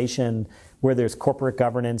professionalization where there's corporate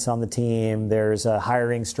governance on the team, there's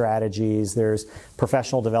hiring strategies, there's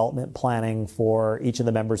professional development planning for each of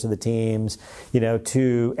the members of the teams,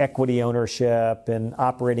 to equity ownership and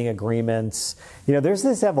operating agreements. There's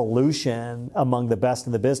this evolution among the best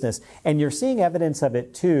in the business, and you're seeing evidence of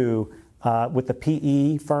it too with the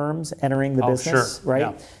PE firms entering the business, sure. right?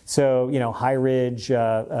 Yeah. So, High Ridge,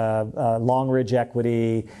 Long Ridge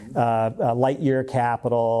Equity, Lightyear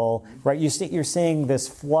Capital, right? You're seeing this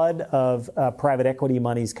flood of private equity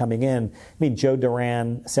monies coming in. I mean, Joe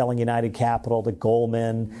Duran selling United Capital to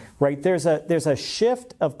Goldman, right? There's a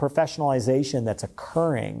shift of professionalization that's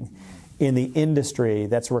occurring in the industry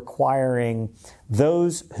that's requiring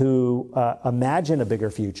those who imagine a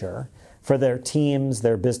bigger future for their teams,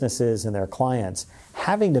 their businesses, and their clients,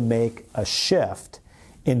 having to make a shift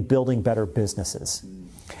in building better businesses.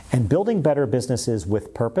 And building better businesses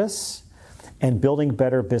with purpose, and building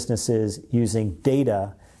better businesses using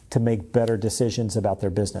data to make better decisions about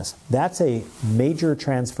their business. That's a major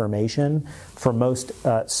transformation for most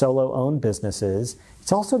solo-owned businesses.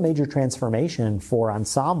 It's also a major transformation for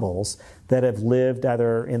ensembles that have lived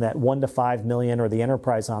either in that 1 to 5 million or the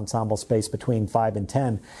enterprise ensemble space between 5 and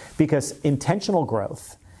 10, because intentional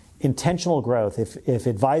growth, if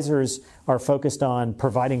advisors are focused on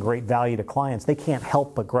providing great value to clients, they can't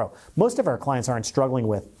help but grow. Most of our clients aren't struggling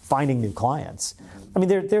with finding new clients. I mean,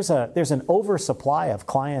 there's an oversupply of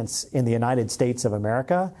clients in the United States of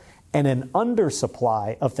America and an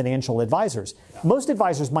undersupply of financial advisors. Most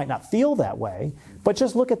advisors might not feel that way, but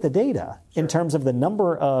just look at the data in terms of the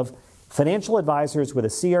number of financial advisors with a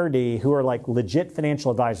CRD who are like legit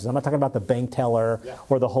financial advisors. I'm not talking about the bank teller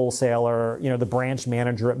or the wholesaler, the branch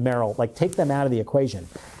manager at Merrill. Like, take them out of the equation.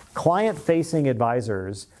 Client-facing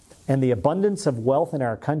advisors and the abundance of wealth in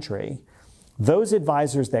our country, those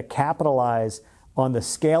advisors that capitalize on the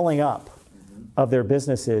scaling up of their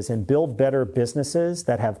businesses and build better businesses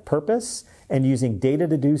that have purpose and using data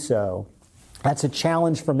to do so, that's a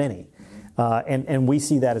challenge for many. And we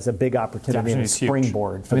see that as a big opportunity and a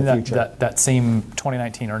springboard for the future. That same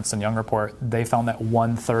 2019 Ernst & Young report, they found that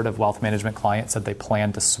 1/3 of wealth management clients said they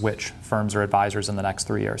plan to switch firms or advisors in the next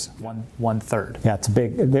 3 years. One third. Yeah, it's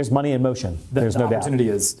big. There's money in motion. There's no doubt. The opportunity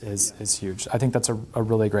is huge. I think that's a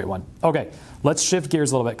really great one. Okay, let's shift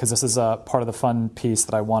gears a little bit, because this is a part of the fun piece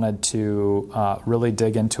that I wanted to really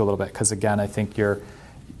dig into a little bit, because again, I think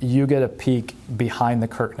you get a peek behind the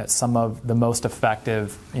curtain at some of the most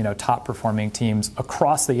effective, top performing teams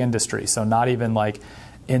across the industry. So not even like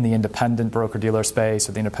in the independent broker-dealer space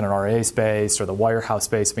or the independent RIA space or the wirehouse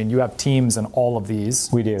space. I mean, you have teams in all of these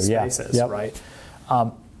spaces, right?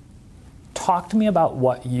 Talk to me about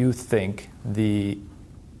what you think the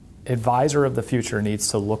advisor of the future needs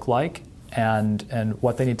to look like and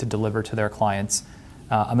what they need to deliver to their clients.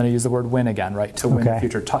 I'm going to use the word win again, right? To win the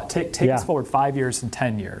future. Take us forward 5 years and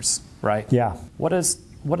 10 years, right? Yeah. What is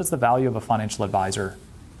the value of a financial advisor?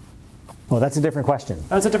 Well, that's a different question.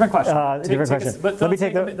 That's a different question.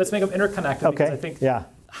 Let's make them interconnected, okay. because I think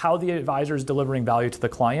how the advisor is delivering value to the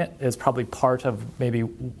client is probably part of, maybe,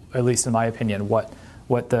 at least in my opinion, what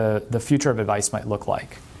the future of advice might look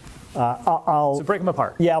like. So break them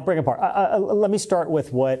apart. Yeah, I'll break them apart. Let me start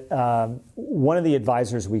with what one of the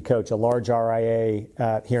advisors we coach, a large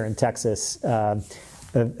RIA here in Texas,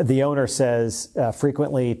 the owner says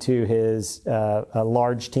frequently to his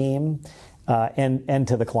large team and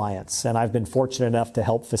to the clients. And I've been fortunate enough to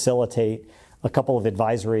help facilitate a couple of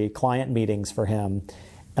advisory client meetings for him.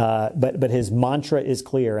 But his mantra is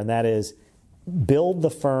clear, and that is, build the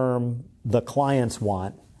firm the clients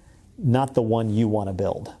want, not the one you want to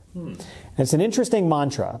build. And it's an interesting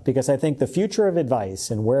mantra, because I think the future of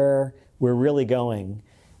advice and where we're really going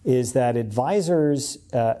is that advisors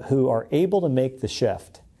who are able to make the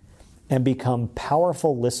shift and become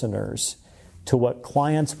powerful listeners to what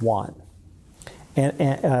clients want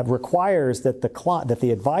and requires that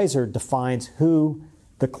the advisor defines who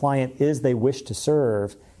the client is they wish to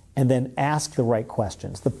serve, and then ask the right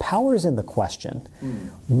questions. The power is in the question.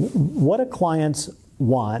 What do clients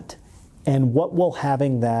want, and what will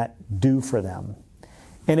having that do for them?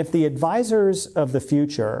 And if the advisors of the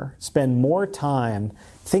future spend more time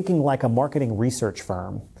thinking like a marketing research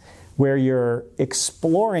firm, where you're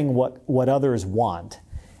exploring what others want,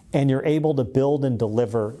 and you're able to build and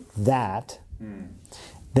deliver that,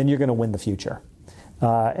 then you're going to win the future.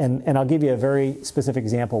 And I'll give you a very specific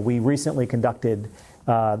example. We recently conducted,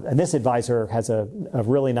 and this advisor has a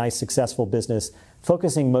really nice, successful business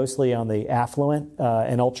focusing mostly on the affluent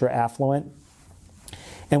and ultra affluent.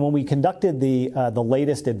 And when we conducted the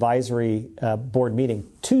latest advisory board meeting,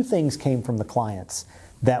 two things came from the clients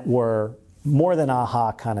that were more than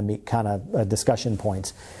aha kind of discussion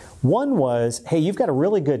points. One was, hey, you've got a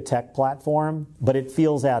really good tech platform, but it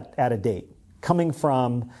feels out of date. Coming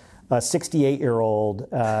from a 68-year-old,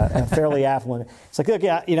 fairly affluent. It's like, look,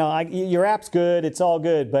 your app's good, it's all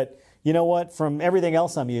good, but you know what? From everything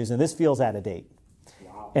else I'm using, this feels out of date.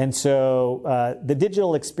 Wow. And so the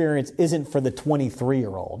digital experience isn't for the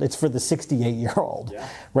 23-year-old, it's for the 68-year-old,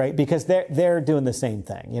 right? Because they're doing the same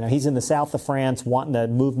thing. He's in the south of France wanting to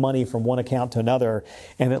move money from one account to another,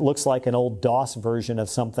 and it looks like an old DOS version of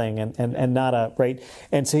something, and not a, right?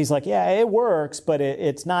 And so he's like, yeah, it works, but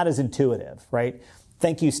it's not as intuitive, right?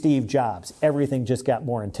 Thank you, Steve Jobs. Everything just got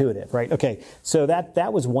more intuitive, right? Okay, so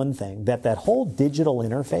that was one thing, that whole digital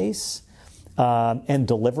interface and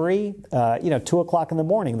delivery, 2 o'clock in the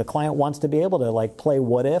morning, the client wants to be able to play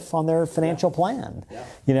what if on their financial plan,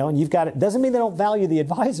 and you've got it. Doesn't mean they don't value the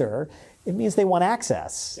advisor. It means they want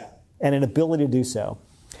access and an ability to do so.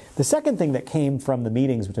 The second thing that came from the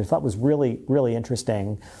meetings, which I thought was really, really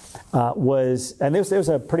interesting, was, and there was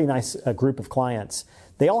a pretty nice group of clients.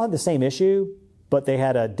 They all had the same issue, but they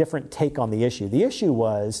had a different take on the issue. The issue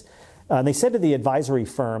was, they said to the advisory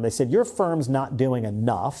firm, they said, your firm's not doing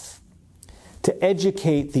enough to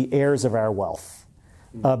educate the heirs of our wealth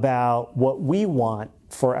about what we want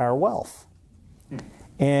for our wealth.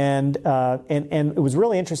 And it was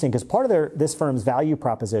really interesting, because part of this firm's value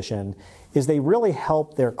proposition is they really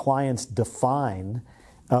help their clients define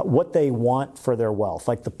what they want for their wealth,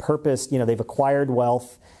 like the purpose. They've acquired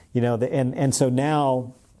wealth, and so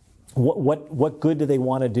now, what good do they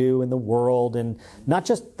want to do in the world, and not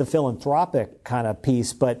just the philanthropic kind of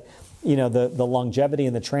piece, but the longevity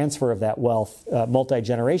and the transfer of that wealth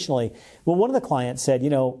multi-generationally. Well, one of the clients said,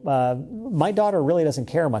 my daughter really doesn't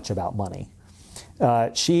care much about money.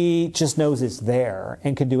 She just knows it's there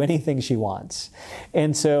and can do anything she wants.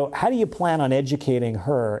 And so how do you plan on educating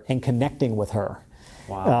her and connecting with her?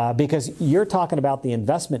 Wow. Because you're talking about the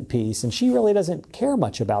investment piece, and she really doesn't care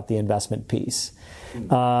much about the investment piece.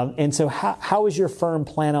 And so how is your firm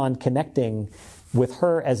plan on connecting with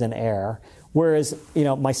her as an heir? Whereas,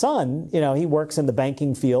 my son, he works in the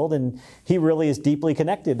banking field, and he really is deeply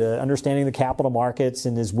connected to understanding the capital markets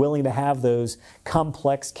and is willing to have those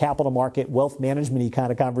complex capital market wealth management-y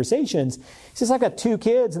kind of conversations. He says, I've got 2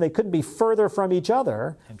 kids, and they couldn't be further from each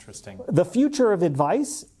other. Interesting. The future of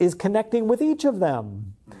advice is connecting with each of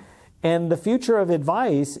them. And the future of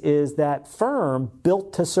advice is that firm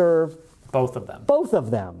built to serve both of them. Both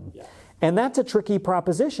of them. Yeah. And that's a tricky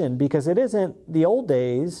proposition, because it isn't the old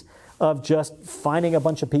days of just finding a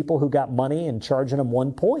bunch of people who got money and charging them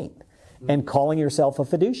 1 point and calling yourself a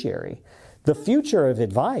fiduciary. The future of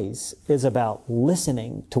advice is about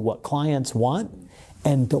listening to what clients want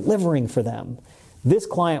and delivering for them. This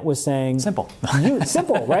client was saying... Simple.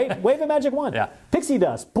 Simple, right? Wave a magic wand. Yeah. Pixie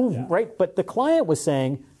dust, boom, right? But the client was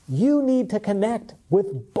saying, you need to connect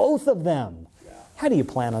with both of them. Yeah. How do you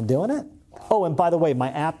plan on doing it? Wow. Oh, and by the way,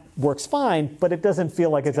 my app works fine, but it doesn't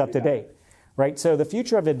feel like it's up to date, right? So the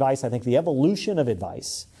future of advice, I think the evolution of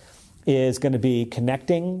advice is going to be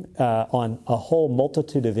connecting on a whole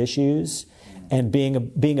multitude of issues and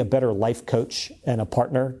being a better life coach and a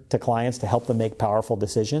partner to clients to help them make powerful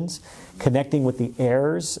decisions, connecting with the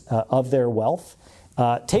heirs of their wealth.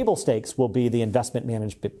 Table stakes will be the investment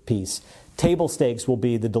management piece. Table stakes will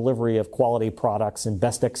be the delivery of quality products and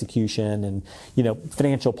best execution and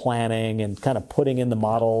financial planning and kind of putting in the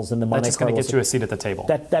models and the money. That's just going to get you a seat at the table.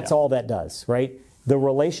 That's all that does, right? The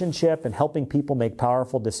relationship and helping people make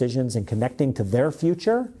powerful decisions and connecting to their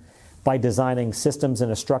future by designing systems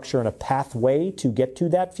and a structure and a pathway to get to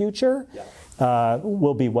that future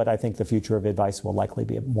will be what I think the future of advice will likely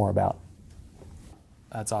be more about.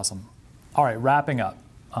 That's awesome. All right, wrapping up.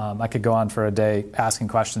 I could go on for a day asking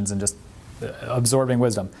questions and just absorbing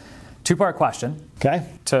wisdom. Two-part question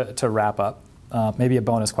to wrap up. Maybe a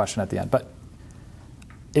bonus question at the end. But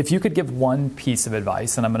if you could give one piece of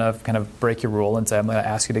advice, and I'm going to kind of break your rule and say I'm going to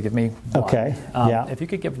ask you to give me one. Okay, If you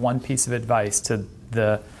could give one piece of advice to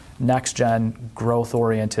the next-gen,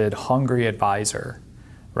 growth-oriented, hungry advisor,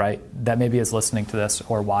 right, that maybe is listening to this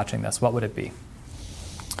or watching this, what would it be?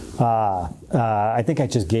 I think I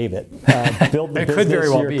just gave it. Build the business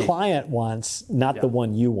your client wants, not the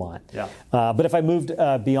one you want. Yeah. But if I moved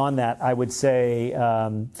beyond that, I would say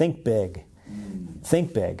think big.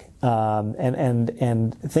 Think big,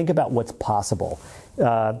 and think about what's possible.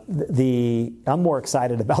 I'm more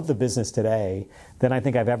excited about the business today than I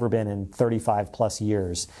think I've ever been in 35 plus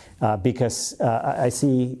years because I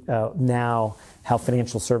see now how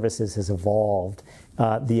financial services has evolved,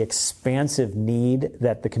 the expansive need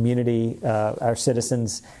that the community, our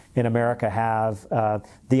citizens in America have,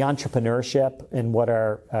 the entrepreneurship and what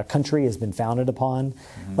our country has been founded upon.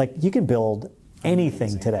 Like you can build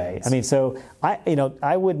anything today. I mean, so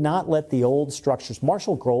I would not let the old structures.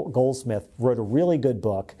 Marshall Goldsmith wrote a really good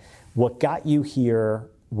book, What Got You Here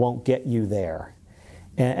Won't Get You There.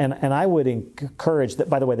 And I would encourage that,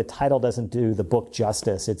 by the way, the title doesn't do the book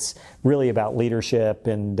justice. It's really about leadership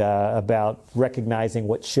and about recognizing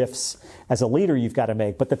what shifts as a leader you've got to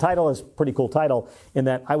make. But the title is a pretty cool title in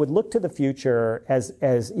that I would look to the future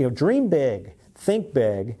as dream big, think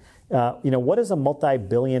big. What does a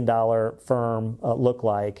multi-billion-dollar firm look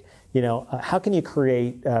like? How can you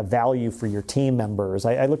create value for your team members?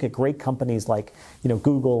 I look at great companies like,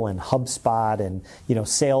 Google and HubSpot and,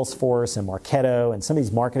 Salesforce and Marketo and some of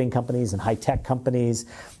these marketing companies and high-tech companies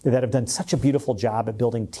that have done such a beautiful job at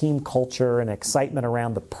building team culture and excitement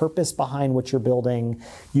around the purpose behind what you're building,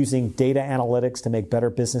 using data analytics to make better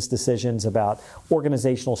business decisions about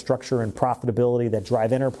organizational structure and profitability that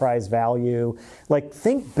drive enterprise value. Like,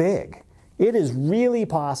 think big. It is really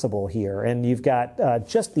possible here, and you've got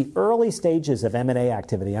just the early stages of M&A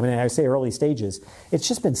activity. I mean, I say early stages. It's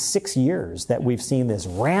just been 6 years that we've seen this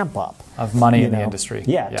ramp up of money in the industry.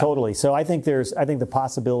 Yeah, totally. So I think the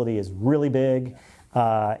possibility is really big,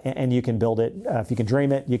 and you can build it. If you can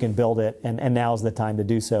dream it, you can build it, and now's the time to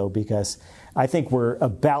do so because I think we're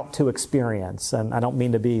about to experience, and I don't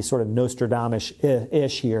mean to be sort of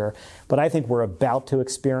Nostradamus-ish here, but I think we're about to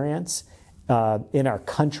experience in our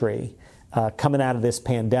country. Coming out of this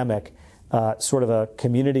pandemic, sort of a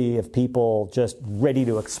community of people just ready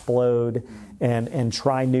to explode and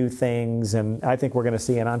try new things. And I think we're going to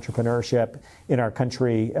see an entrepreneurship in our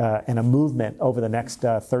country and a movement over the next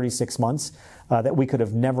 36 months that we could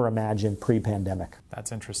have never imagined pre-pandemic.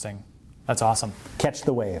 That's interesting. That's awesome. Catch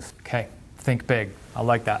the wave. Okay. Think big. I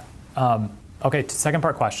like that. Okay, second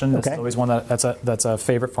part question. This is always one that's a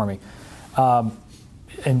favorite for me.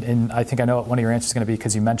 And I think I know what one of your answers is going to be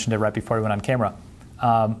because you mentioned it right before we went on camera.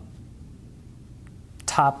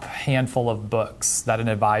 Top handful of books that an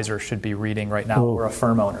advisor should be reading right now or a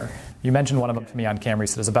firm owner. You mentioned one of them to me on camera. You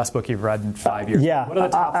said it's the best book you've read in 5 years. Yeah. What are the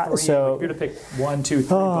top three? If you were to pick 1, 2, 3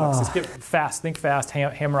 books, just think fast,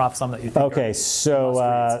 hammer off some that you think Okay, so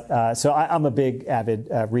I'm a big avid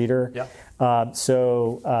reader. Yep. I'll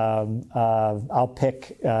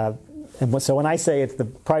pick... so when I say it's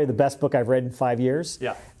probably the best book I've read in 5 years,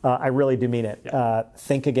 I really do mean it.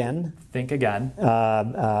 Think Again. Think Again.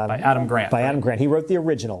 By Adam Grant. By Adam Grant. He wrote the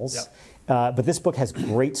originals. Yep. But this book has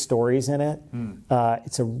great stories in it.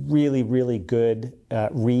 It's a really, really good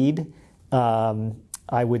read.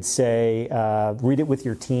 I would say read it with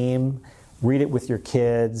your team, read it with your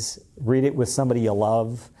kids, read it with somebody you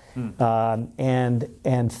love,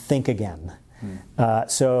 and think again.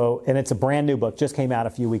 And it's a brand new book, just came out a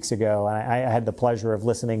few weeks ago. And I had the pleasure of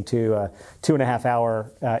listening to a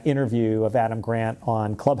 2.5-hour interview of Adam Grant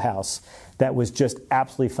on Clubhouse that was just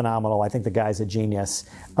absolutely phenomenal. I think the guy's a genius.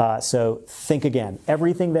 So think again.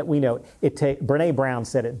 Everything that we know, Brene Brown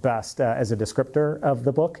said it best as a descriptor of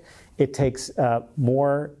the book. It takes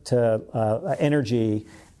more energy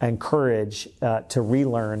and courage to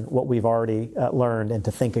relearn what we've already learned and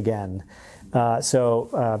to think again. And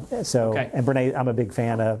Brene, I'm a big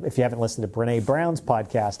fan of. If you haven't listened to Brene Brown's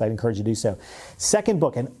podcast, I'd encourage you to do so. Second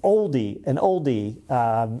book, an oldie,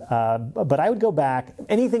 but I would go back.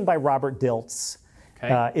 Anything by Robert Dilts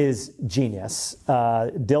is genius.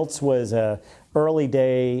 Dilts was a early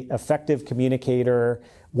day effective communicator.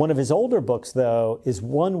 One of his older books, though, is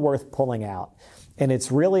one worth pulling out. And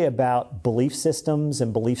it's really about belief systems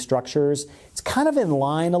and belief structures. It's kind of in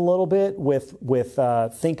line a little bit with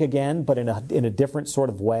Think Again, but in a different sort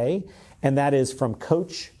of way. And that is From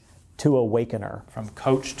Coach to Awakener. From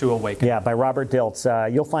Coach to Awakener. Yeah, by Robert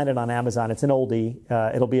Dilts. You'll find it on Amazon. It's an oldie.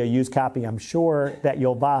 It'll be a used copy, I'm sure, that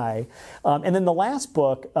you'll buy. And then the last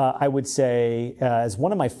book, I would say, is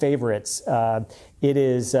one of my favorites. It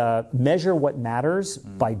is Measure What Matters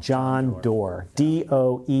by John Doerr.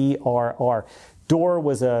 Doerr. Doerr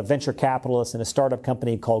was a venture capitalist in a startup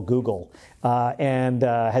company called Google and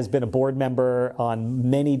has been a board member on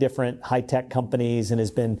many different high-tech companies and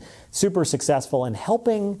has been super successful in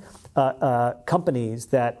helping companies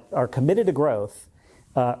that are committed to growth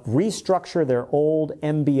restructure their old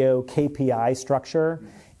MBO KPI structure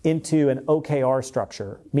into an OKR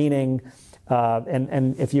structure, meaning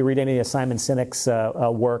and if you read any of Simon Sinek's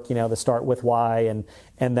work, the Start With Why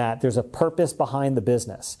and that there's a purpose behind the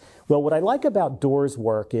business. Well, what I like about Doerr's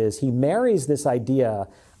work is he marries this idea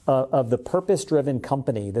of the purpose-driven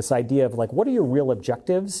company, this idea of what are your real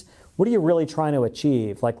objectives? What are you really trying to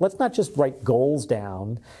achieve? Let's not just write goals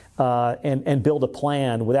down and build a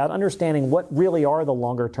plan without understanding what really are the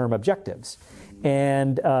longer-term objectives.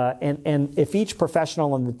 And if each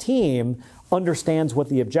professional on the team understands what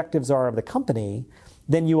the objectives are of the company,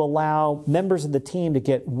 then you allow members of the team to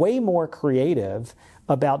get way more creative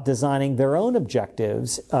about designing their own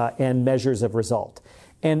objectives and measures of result.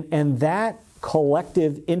 And that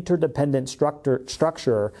collective interdependent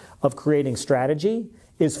structure of creating strategy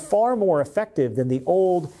is far more effective than the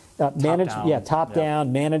old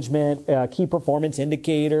top-down management, key performance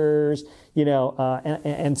indicators,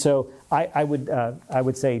 and so I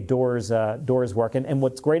would say Doerr's work. And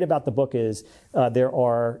what's great about the book is there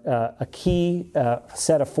are a key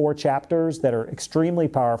set of 4 chapters that are extremely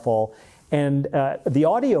powerful. And the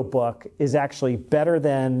audio book is actually better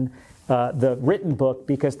than the written book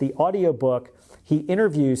because the audio book, he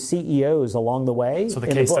interviews CEOs along the way. So the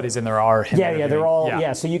case studies in there are him interviewing. They're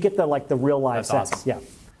all so you get the real life sense. Awesome. Yeah.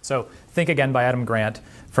 So Think Again by Adam Grant,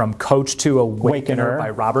 From Coach to Awakener by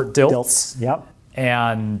Robert Dilts. Yep.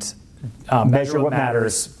 And Measure What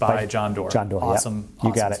Matters by John Doerr. Awesome, yep.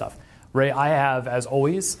 You got stuff. Ray, I have, as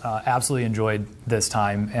always, absolutely enjoyed this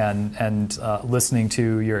time and listening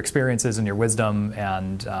to your experiences and your wisdom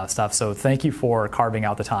and stuff. So thank you for carving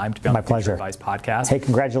out the time to be on the Future Advice podcast. Hey,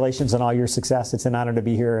 congratulations on all your success. It's an honor to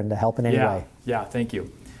be here and to help in any way. Yeah, thank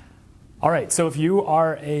you. All right, so if you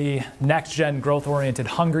are a next-gen, growth-oriented,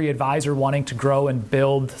 hungry advisor wanting to grow and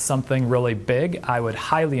build something really big, I would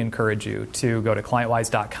highly encourage you to go to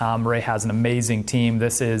ClientWise.com. Ray has an amazing team.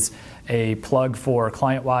 This is a plug for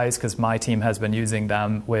ClientWise because my team has been using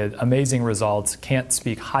them with amazing results. Can't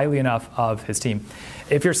speak highly enough of his team.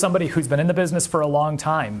 If you're somebody who's been in the business for a long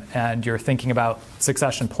time and you're thinking about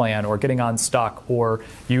succession plan or getting unstuck, or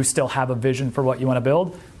you still have a vision for what you want to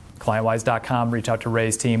build, ClientWise.com, reach out to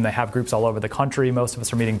Ray's team. They have groups all over the country. Most of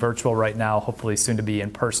us are meeting virtual right now, hopefully soon to be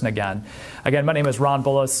in person again. Again, my name is Ron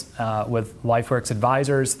Bullis with Lifeworks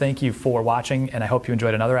Advisors. Thank you for watching, and I hope you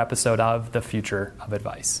enjoyed another episode of The Future of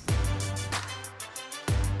Advice.